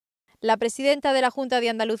La presidenta de la Junta de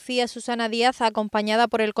Andalucía, Susana Díaz, acompañada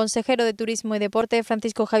por el consejero de Turismo y Deporte,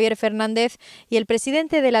 Francisco Javier Fernández, y el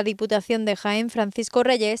presidente de la Diputación de Jaén, Francisco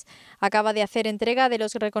Reyes, acaba de hacer entrega de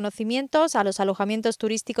los reconocimientos a los alojamientos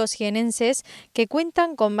turísticos jienenses que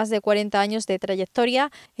cuentan con más de 40 años de trayectoria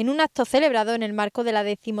en un acto celebrado en el marco de la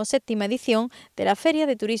 17ª edición de la Feria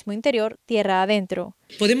de Turismo Interior Tierra Adentro.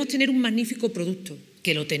 Podemos tener un magnífico producto,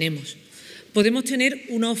 que lo tenemos. Podemos tener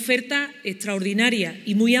una oferta extraordinaria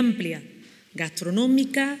y muy amplia,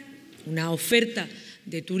 gastronómica, una oferta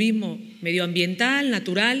de turismo medioambiental,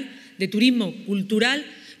 natural, de turismo cultural,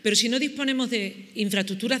 pero si no disponemos de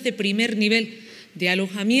infraestructuras de primer nivel, de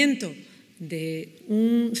alojamiento, de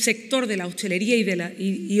un sector de la hostelería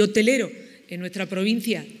y hotelero en nuestra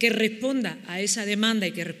provincia que responda a esa demanda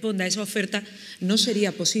y que responda a esa oferta, no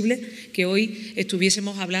sería posible que hoy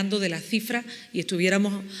estuviésemos hablando de las cifras y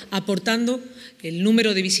estuviéramos aportando el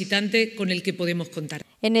número de visitantes con el que podemos contar.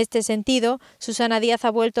 En este sentido, Susana Díaz ha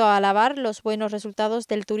vuelto a alabar los buenos resultados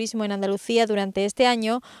del turismo en Andalucía durante este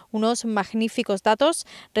año, unos magníficos datos,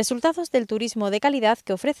 resultados del turismo de calidad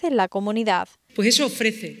que ofrece la comunidad. Pues eso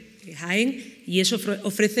ofrece Jaén y eso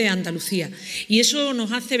ofrece Andalucía. Y eso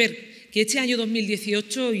nos hace ver que este año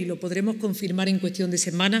 2018, y lo podremos confirmar en cuestión de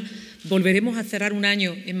semanas, volveremos a cerrar un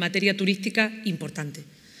año en materia turística importante.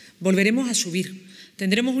 Volveremos a subir.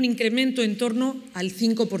 Tendremos un incremento en torno al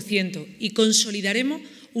 5% y consolidaremos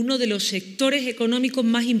uno de los sectores económicos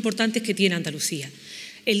más importantes que tiene Andalucía.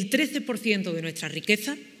 El 13% de nuestra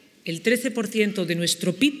riqueza, el 13% de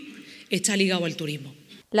nuestro PIB está ligado al turismo.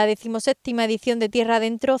 La 17ª edición de Tierra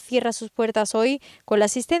Adentro cierra sus puertas hoy con la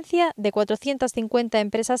asistencia de 450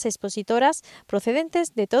 empresas expositoras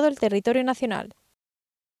procedentes de todo el territorio nacional.